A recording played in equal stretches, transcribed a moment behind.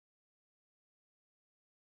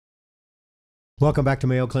Welcome back to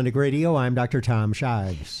Mayo Clinic Radio. I'm Dr. Tom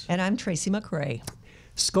Shives. And I'm Tracy McRae.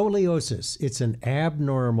 Scoliosis, it's an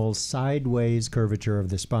abnormal sideways curvature of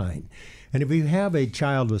the spine. And if you have a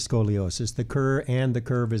child with scoliosis, the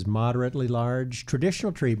curve is moderately large.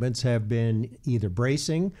 Traditional treatments have been either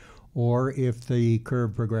bracing or, if the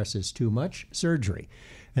curve progresses too much, surgery.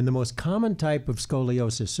 And the most common type of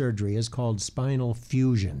scoliosis surgery is called spinal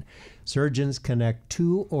fusion. Surgeons connect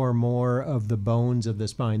two or more of the bones of the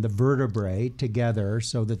spine, the vertebrae, together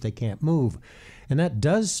so that they can't move. And that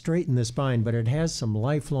does straighten the spine, but it has some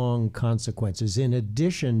lifelong consequences in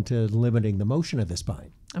addition to limiting the motion of the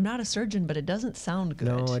spine. I'm not a surgeon, but it doesn't sound good.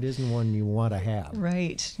 No, it isn't one you want to have.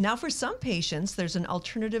 Right. Now, for some patients, there's an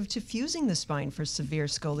alternative to fusing the spine for severe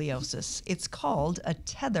scoliosis. It's called a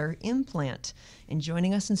tether implant. And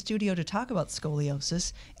joining us in studio to talk about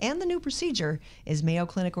scoliosis and the new procedure is Mayo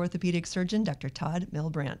Clinic orthopedic surgeon Dr. Todd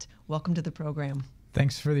Milbrandt. Welcome to the program.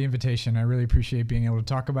 Thanks for the invitation. I really appreciate being able to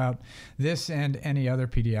talk about this and any other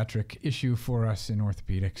pediatric issue for us in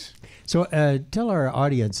orthopedics. So tell our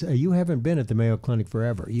audience, you haven't been at the Mayo Clinic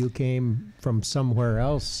forever. You came from somewhere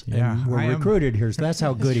else and were recruited here, so that's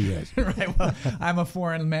how good he is. Right. Well, I'm a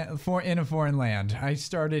in a foreign land. I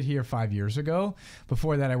started here 5 years ago.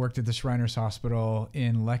 Before that, I worked at the Shriners Hospital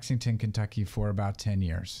in Lexington, Kentucky for about 10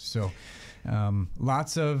 years. So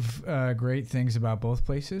lots of great things about both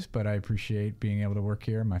places, but I appreciate being able to work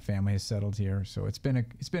here. My family has settled here, so it's been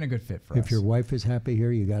a good fit for us. If your wife is happy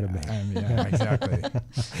here, you got to be. Yeah, exactly.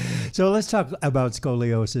 So let's talk about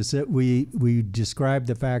scoliosis. We described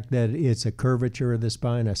the fact that it's a curvature of the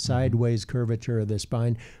spine, a sideways curvature of the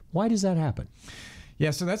spine. Why does that happen?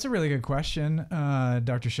 Yeah, so that's a really good question,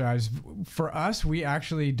 Dr. Shives. For us, we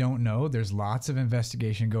actually don't know. There's lots of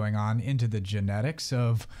investigation going on into the genetics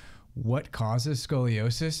of what causes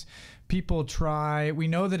scoliosis. People we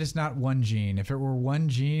know that it's not one gene. If it were one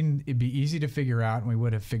gene, it'd be easy to figure out, and we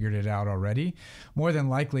would have figured it out already. More than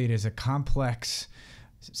likely, it is a complex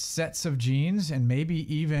sets of genes, and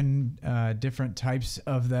maybe even different types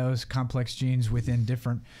of those complex genes within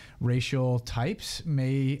different racial types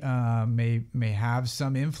may have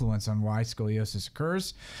some influence on why scoliosis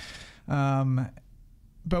occurs.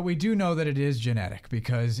 But we do know that it is genetic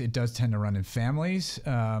because it does tend to run in families.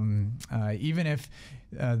 Even if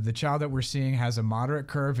the child that we're seeing has a moderate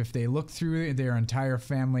curve, if they look through their entire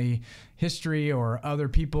family history or other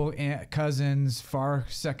people, cousins,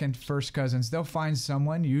 first cousins, they'll find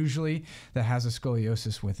someone usually that has a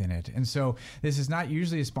scoliosis within it. And so this is not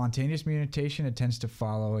usually a spontaneous mutation. It tends to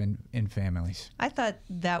follow in families. I thought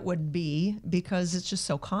that would be because it's just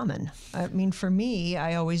so common. I mean, for me,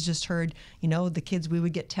 I always just heard, the kids, we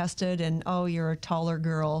would get tested and, oh, you're a taller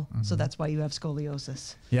girl, so that's why you have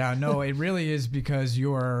scoliosis. Yeah, no, it really is because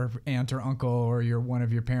your aunt or uncle or one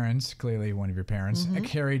of your parents, clearly one of your parents,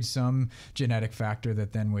 carried some genetic factor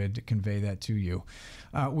that then would convey that to you.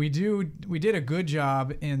 We did a good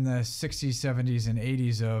job in the 60s, 70s, and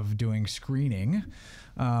 80s of doing screening.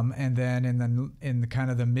 And then in the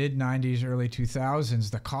kind of the mid 90s, early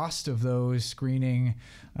 2000s, the cost of those screening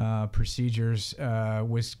procedures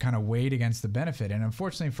was kind of weighed against the benefit. And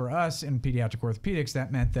unfortunately for us in pediatric orthopedics,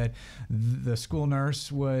 that meant that the school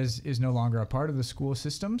nurse is no longer a part of the school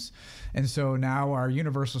systems. And so now our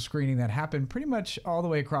universal screening that happened pretty much all the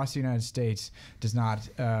way across the United States does not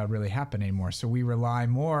really happen anymore. So we rely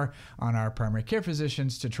more on our primary care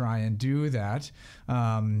physicians to try and do that.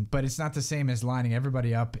 But it's not the same as lining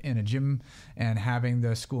everybody up in a gym and having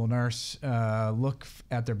the school nurse look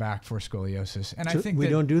at their back for scoliosis. And so I think we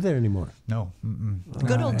don't do that anymore. No.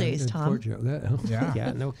 Good old days, Tom.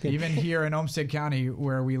 Yeah. No kidding. Even here in Olmsted County,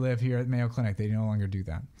 where we live here at Mayo Clinic, they no longer do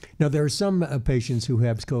that. Now, there are some patients who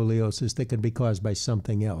have scoliosis that can be caused by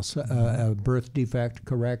something else, a birth defect,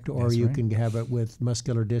 correct? Or That's you right. can have it with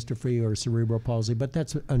muscular dystrophy or cerebral palsy, but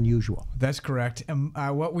that's unusual. That's correct.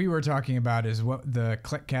 What we were talking about is what the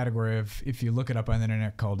category of, if you look it up on the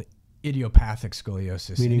internet, called idiopathic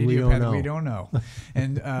scoliosis. Meaning we don't know. We don't know.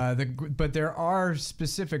 And but there are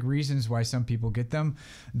specific reasons why some people get them.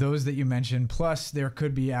 Those that you mentioned, plus there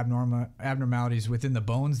could be abnormalities within the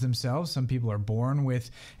bones themselves. Some people are born with,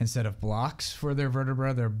 instead of blocks for their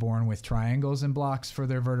vertebra, they're born with triangles and blocks for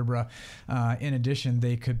their vertebra. In addition,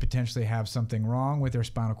 they could potentially have something wrong with their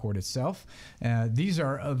spinal cord itself. These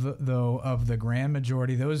are, of the grand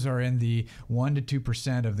majority, those are in the 1% to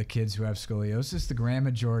 2% of the kids who have scoliosis. The grand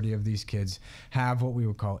majority of these kids have what we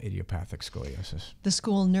would call idiopathic scoliosis. The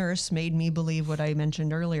school nurse made me believe what I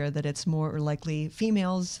mentioned earlier, that it's more likely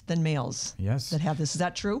females than males Yes. that have this. Is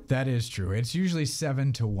that true? That is true. It's usually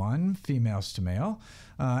 7 to 1, females to male.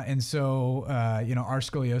 And so, our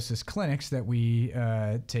scoliosis clinics that we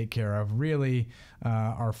take care of really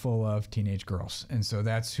are full of teenage girls. And so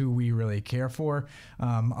that's who we really care for.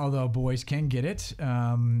 Although boys can get it,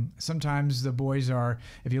 sometimes the boys are,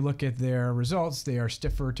 if you look at their results, they are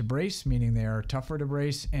stiffer to brace, meaning they are tougher to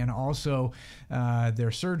brace. And also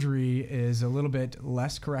their surgery is a little bit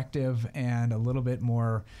less corrective and a little bit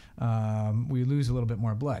more, we lose a little bit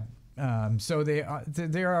more blood. So they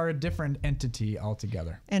are a different entity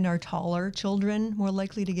altogether. And are taller children more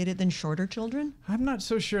likely to get it than shorter children? I'm not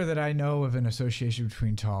so sure that I know of an association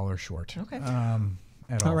between tall or short. Okay.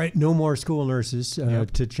 At all. All right, no more school nurses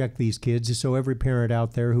to check these kids. So every parent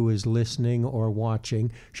out there who is listening or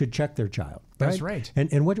watching should check their child. That's right.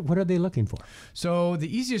 And what are they looking for? So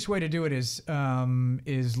the easiest way to do it is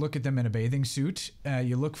look at them in a bathing suit.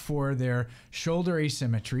 You look for their shoulder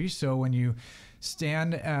asymmetry. So when you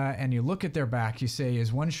stand and you look at their back, you say,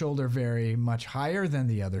 is one shoulder very much higher than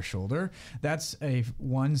the other shoulder? That's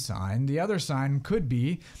one sign. The other sign could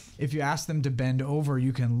be, if you ask them to bend over,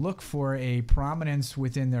 you can look for a prominence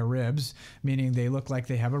within their ribs, meaning they look like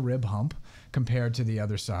they have a rib hump compared to the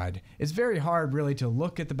other side. It's very hard really to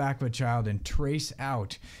look at the back of a child and trace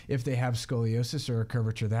out if they have scoliosis or a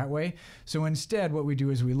curvature that way. So instead, what we do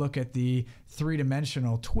is we look at the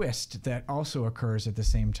three-dimensional twist that also occurs at the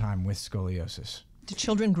same time with scoliosis. Do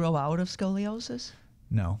children grow out of scoliosis?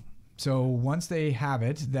 No. So once they have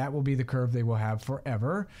it, that will be the curve they will have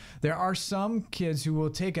forever. There are some kids who will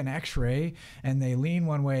take an x-ray and they lean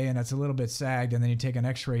one way and it's a little bit sagged, and then you take an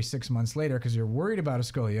x-ray 6 months later because you're worried about a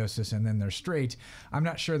scoliosis, and then they're straight. I'm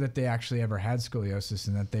not sure that they actually ever had scoliosis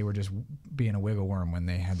and that they were just being a wiggle worm when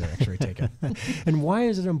they had their x-ray taken. And why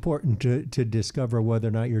is it important to discover whether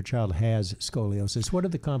or not your child has scoliosis? What are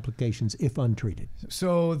the complications if untreated?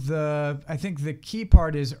 So I think the key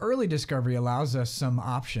part is early discovery allows us some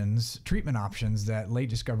treatment options that late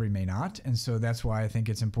discovery may not. And so that's why I think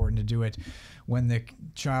it's important to do it when the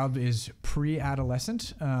child is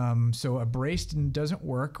pre-adolescent. So a brace doesn't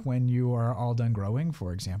work when you are all done growing,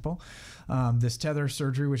 for example. This tether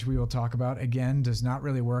surgery, which we will talk about, again, does not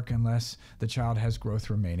really work unless the child has growth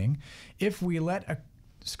remaining. If we let a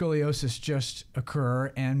scoliosis just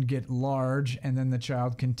occur and get large, and then the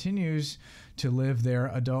child continues to live their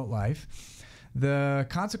adult life, the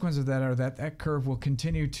consequences of that are that curve will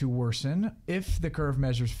continue to worsen if the curve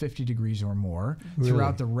measures 50 degrees or more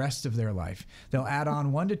throughout the rest of their life. They'll add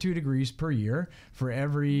on 1 to 2 degrees per year for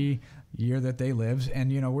every year that they live.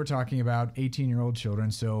 And, we're talking about 18-year-old children,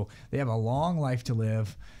 so they have a long life to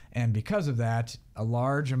live. And because of that, a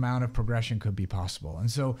large amount of progression could be possible. And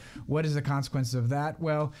so what is the consequence of that?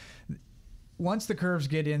 Well, once the curves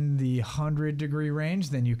get in the 100-degree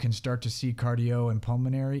range, then you can start to see cardio and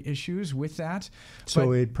pulmonary issues with that.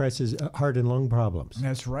 So it presses heart and lung problems.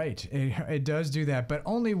 That's right. It does do that, but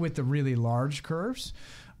only with the really large curves.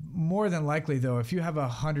 More than likely, though, if you have a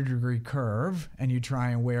 100-degree curve and you try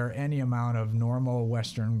and wear any amount of normal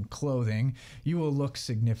Western clothing, you will look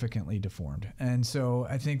significantly deformed. And so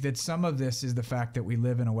I think that some of this is the fact that we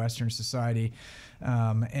live in a Western society,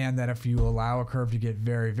 and that if you allow a curve to get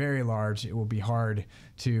very, very large, it will be hard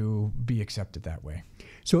to be accepted that way.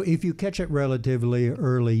 So if you catch it relatively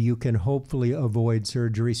early, you can hopefully avoid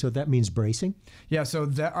surgery. So that means bracing? Yeah, so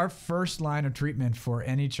our first line of treatment for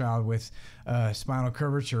any child with spinal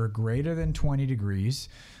curvature greater than 20 degrees,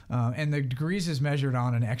 and the degrees is measured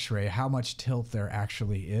on an x-ray, how much tilt there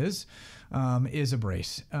actually is a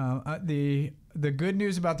brace. The good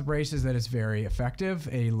news about the brace is that it's very effective.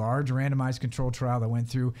 A large randomized control trial that went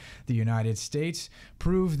through the United States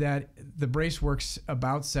proved that the brace works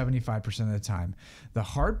about 75% of the time. The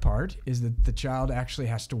hard part is that the child actually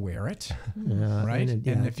has to wear it, right?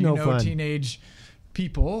 And if you know teenage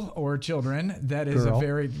people or children, that is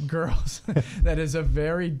that is a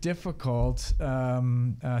very difficult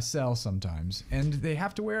sell sometimes, and they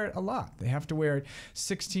have to wear it a lot. They have to wear it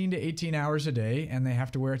 16 to 18 hours a day, and they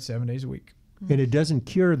have to wear it 7 days a week. And it doesn't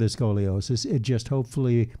cure the scoliosis. It just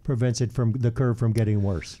hopefully prevents it from the curve from getting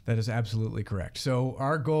worse. That is absolutely correct. So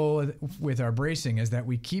our goal with our bracing is that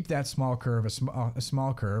we keep that small curve a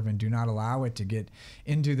small curve and do not allow it to get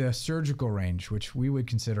into the surgical range, which we would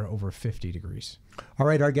consider over 50 degrees. All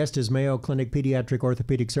right, our guest is Mayo Clinic pediatric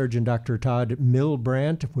orthopedic surgeon Dr. Todd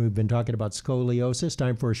Milbrandt. We've been talking about scoliosis.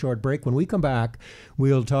 Time for a short break. When we come back,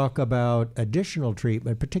 we'll talk about additional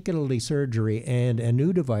treatment, particularly surgery, and a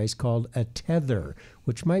new device called a tether,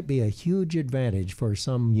 which might be a huge advantage for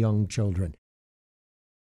some young children.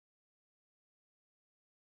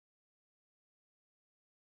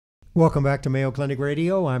 Welcome back to Mayo Clinic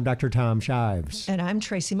Radio. I'm Dr. Tom Shives. And I'm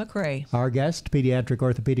Tracy McRae. Our guest, pediatric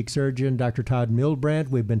orthopedic surgeon, Dr. Todd Milbrandt.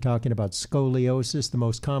 We've been talking about scoliosis. The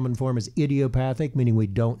most common form is idiopathic, meaning we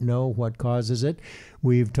don't know what causes it.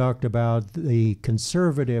 We've talked about the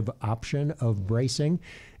conservative option of bracing.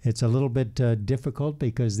 It's a little bit difficult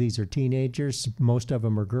because these are teenagers. Most of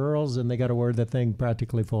them are girls, and they got to wear the thing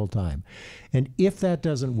practically full time. And if that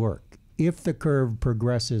doesn't work, if the curve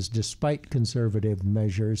progresses despite conservative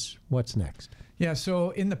measures, what's next? Yeah,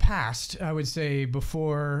 so in the past, I would say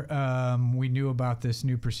before we knew about this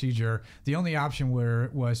new procedure, the only option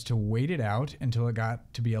was to wait it out until it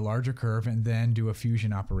got to be a larger curve and then do a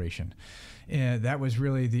fusion operation. That was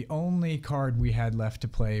really the only card we had left to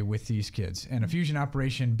play with these kids. And a fusion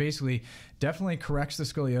operation basically definitely corrects the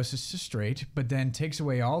scoliosis to straight, but then takes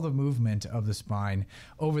away all the movement of the spine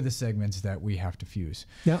over the segments that we have to fuse.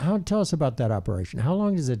 Now, tell us about that operation. How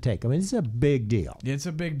long does it take? I mean, it's a big deal. It's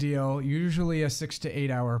a big deal. Usually a 6 to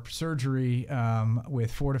 8 hour surgery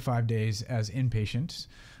with 4 to 5 days as inpatients.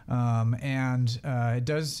 It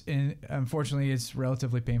does, unfortunately, it's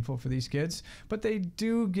relatively painful for these kids, but they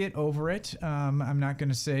do get over it. I'm not going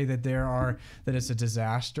to say that that it's a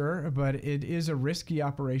disaster, but it is a risky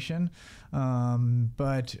operation.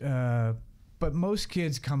 But most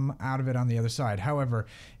kids come out of it on the other side. However,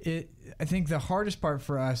 I think the hardest part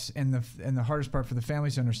for us and the hardest part for the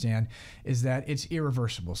families to understand is that it's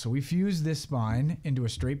irreversible. So we fuse this spine into a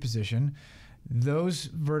straight position. Those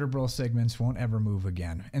vertebral segments won't ever move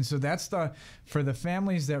again. And so that's for the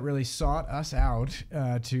families that really sought us out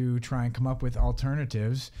to try and come up with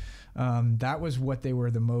alternatives. That was what they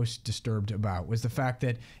were the most disturbed about, was the fact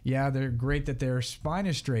that, yeah, they're great that their spine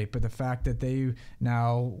is straight, but the fact that they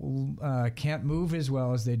now can't move as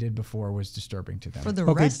well as they did before was disturbing to them. For the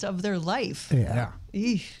rest of their life. Yeah.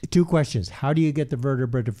 Eesh. 2 questions. How do you get the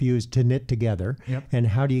vertebra to fuse to knit together? Yep. And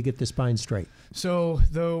how do you get the spine straight? So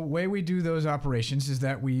the way we do those operations is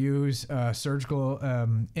that we use surgical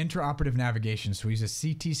intraoperative navigation. So we use a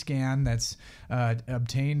CT scan that's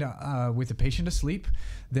obtained with the patient asleep.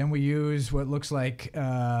 Then we use what looks like,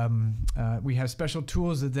 we have special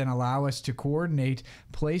tools that then allow us to coordinate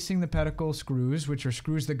placing the pedicle screws, which are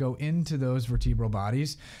screws that go into those vertebral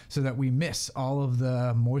bodies, so that we miss all of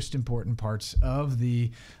the most important parts of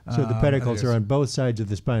the... So the pedicles are on both sides of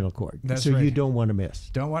the spinal cord. That's so right. You don't want to miss.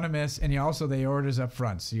 Don't want to miss. And the aorta's up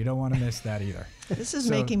front, so you don't want to miss that either. This is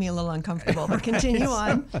making me a little uncomfortable, but continue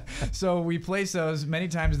on. So we place those. Many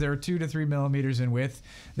times they're 2 to 3 millimeters in width.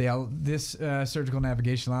 This surgical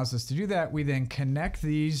navigation allows us to do that. We then connect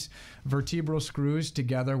these vertebral screws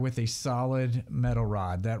together with a solid metal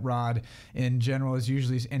rod. That rod, in general, is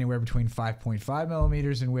usually anywhere between 5.5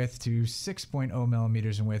 millimeters in width to 6.0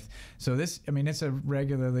 millimeters in width. So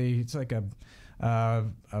it's like a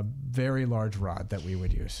very large rod that we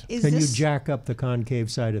would use. And you jack up the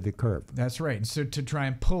concave side of the curve. That's right. So to try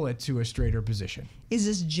and pull it to a straighter position. Is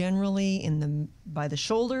this generally by the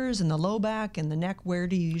shoulders and the low back and the neck? Where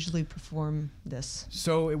do you usually perform this?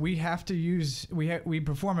 So we have to we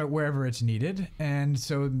perform it wherever it's needed. And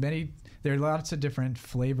so there are lots of different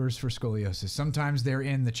flavors for scoliosis. Sometimes they're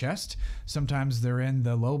in the chest. Sometimes they're in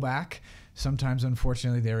the low back. Sometimes,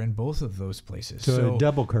 unfortunately, they're in both of those places. So a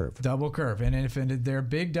double curve. Double curve. And if they're a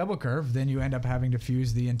big double curve, then you end up having to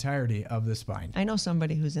fuse the entirety of the spine. I know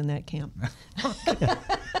somebody who's in that camp.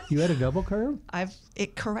 You had a double curve?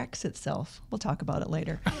 It corrects itself. We'll talk about it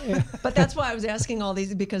later. But that's why I was asking all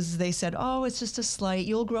these, because they said, oh, it's just a slight,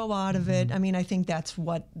 you'll grow out of it. I mean, I think that's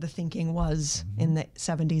what the thinking was in the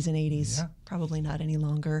 70s and 80s. Yeah. Probably not any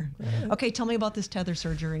longer. Okay, tell me about this tether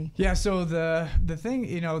surgery. Yeah, so the thing,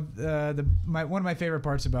 one of my favorite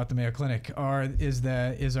parts about the Mayo Clinic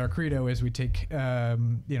is our credo is we take,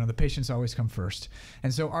 the patients always come first.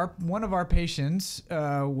 And so one of our patients had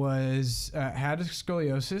a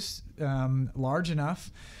scoliosis large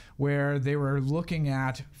enough where they were looking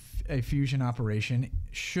at a fusion operation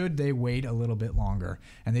should they wait a little bit longer.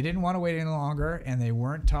 And they didn't want to wait any longer, and they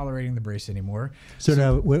weren't tolerating the brace anymore. So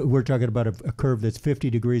now we're talking about a curve that's 50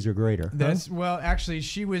 degrees or greater. Well, actually,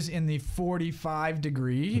 she was in the 45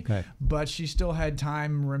 degree, but she still had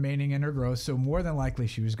time remaining in her growth, so more than likely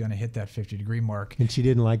she was going to hit that 50 degree mark. And she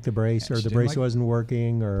didn't like the brace, or the brace wasn't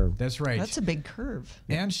working, or... That's right. That's a big curve.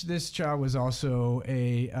 And this child was also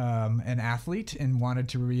an athlete and wanted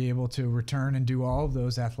to be able to return and do all of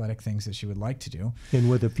those athletic things that she would like to do. And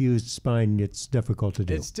with a fused spine, it's difficult to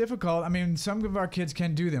do. It's difficult. I mean, some of our kids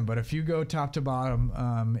can do them, but if you go top to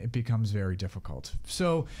bottom, it becomes very difficult.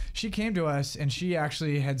 So she came to us, and she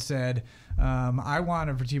actually had said, I want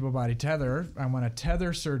a vertebral body tether. I want a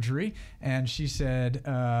tether surgery. And she said,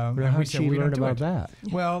 how did she learn about that?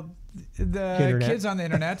 Well, the kids on the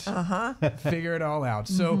internet figure it all out.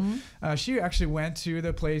 So she actually went to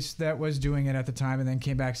the place that was doing it at the time and then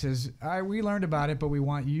came back and says, we learned about it, but we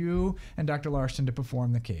want you and Dr. Larson to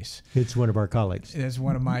perform the case. It's one of our colleagues. It's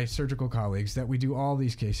one of my surgical colleagues that we do all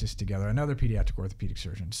these cases together, another pediatric orthopedic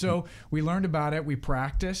surgeon. So we learned about it. We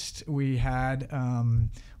practiced. We had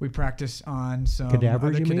we practiced on some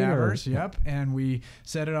cadavers, other cadavers. Yep. And we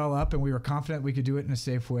set it all up, and we were confident we could do it in a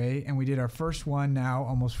safe way. And we did our first one now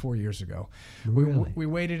almost 4 years ago. Really? We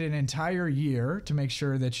waited an entire year to make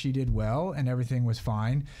sure that she did well and everything was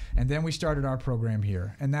fine. And then we started our program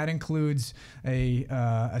here. And that includes a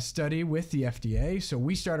study with the FDA. So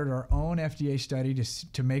we started our own FDA study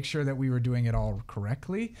to make sure that we were doing it all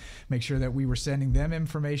correctly, make sure that we were sending them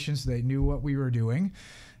information so they knew what we were doing.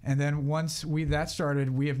 And then once that started,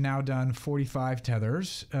 we have now done 45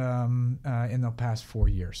 tethers in the past 4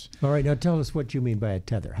 years. All right, now tell us what you mean by a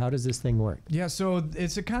tether. How does this thing work? Yeah, so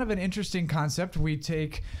it's a kind of an interesting concept. We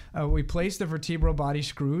place the vertebral body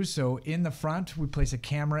screws. So in the front, we place a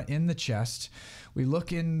camera in the chest. We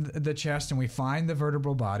look in the chest and we find the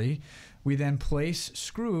vertebral body. We then place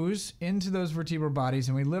screws into those vertebral bodies,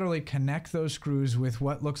 and we literally connect those screws with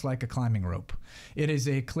what looks like a climbing rope. It is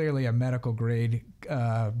clearly a medical grade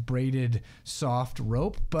braided soft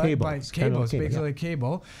rope, but basically a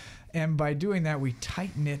cable. And by doing that, we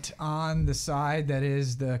tighten it on the side that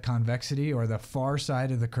is the convexity or the far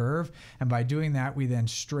side of the curve. And by doing that, we then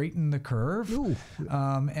straighten the curve.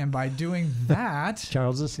 And by doing that...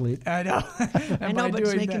 Charles is asleep. I know. I know, but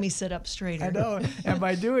it's making me sit up straighter. I know. And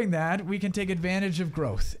by doing that, we can take advantage of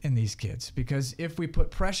growth in these kids. Because if we put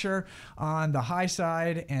pressure on the high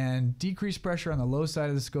side and decrease pressure on the low side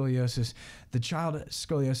of the scoliosis, the child's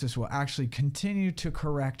scoliosis will actually continue to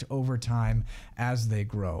correct over time as they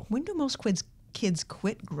grow. When do most kids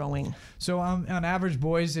quit growing? So on average,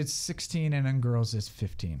 boys, it's 16, and on girls, it's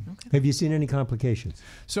 15. Okay. Have you seen any complications?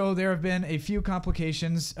 So there have been a few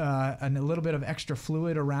complications, and a little bit of extra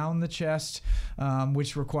fluid around the chest,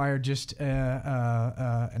 which required just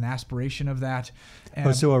an aspiration of that.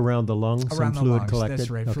 And so around the lungs, around some fluid lungs, collected? That's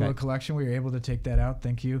right, Okay. fluid collection. We were able to take that out.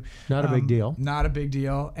 Thank you. Not a big deal. Not a big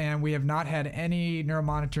deal. And we have not had any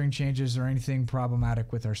neuromonitoring changes or anything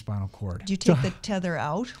problematic with our spinal cord. Do you take the tether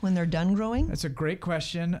out when they're done growing? That's a great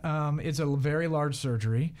question. It's a very large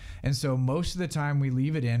surgery, and so most of the time we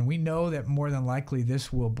leave it in. We know that more than likely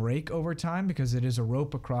this will break over time because it is a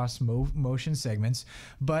rope across motion segments,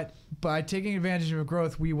 but by taking advantage of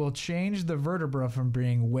growth, we will change the vertebra from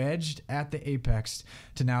being wedged at the apex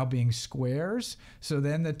to now being squares. So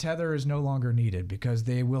then the tether is no longer needed because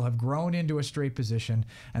they will have grown into a straight position,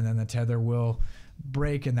 and then the tether will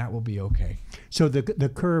break, and that will be okay. So the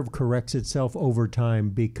curve corrects itself over time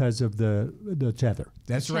because of the tether.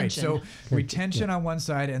 That's right. So retention on one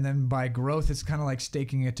side, and then by growth, it's kind of like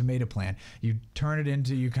staking a tomato plant. You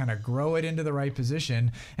kind of grow it into the right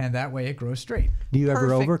position, and that way it grows straight. Do you ever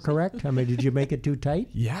overcorrect? I mean, did you make it too tight?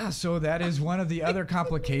 Yeah, so that is one of the other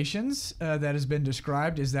complications that has been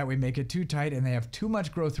described, is that we make it too tight and they have too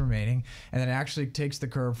much growth remaining, and then it actually takes the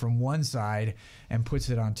curve from one side and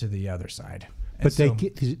puts it onto the other side. But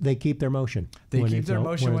they keep their motion. They keep their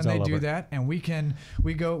motion when they do that, and we've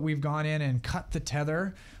gone in and cut the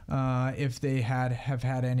tether if they have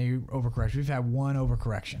had any overcorrection. We've had one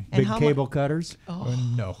overcorrection. Big cable cutters?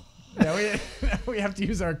 No. Yeah, we have to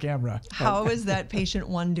use our camera. How is that patient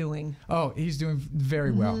one doing? Oh, he's doing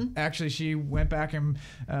very well. Actually, she went back and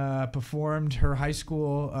performed her high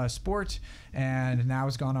school sport, and now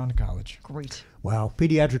has gone on to college. Great. Wow.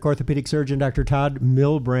 Pediatric orthopedic surgeon Dr. Todd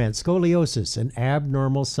Milbrandt. Scoliosis, an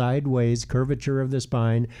abnormal sideways curvature of the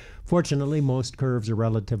spine. Fortunately, most curves are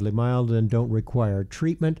relatively mild and don't require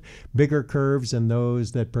treatment. Bigger curves and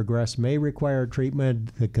those that progress may require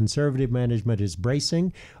treatment. The conservative management is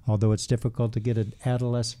bracing, although it's difficult to get an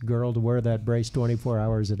adolescent girl to wear that brace 24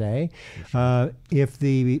 hours a day. If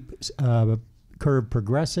the curve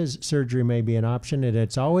progresses, surgery may be an option, and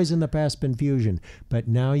it's always in the past been fusion, but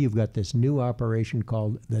now you've got this new operation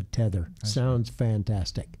called the tether. Sounds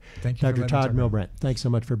fantastic. Thank you, Dr. Todd Milbrandt, thanks so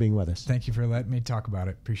much for being with us. Thank you for letting me talk about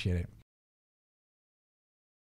it. Appreciate it.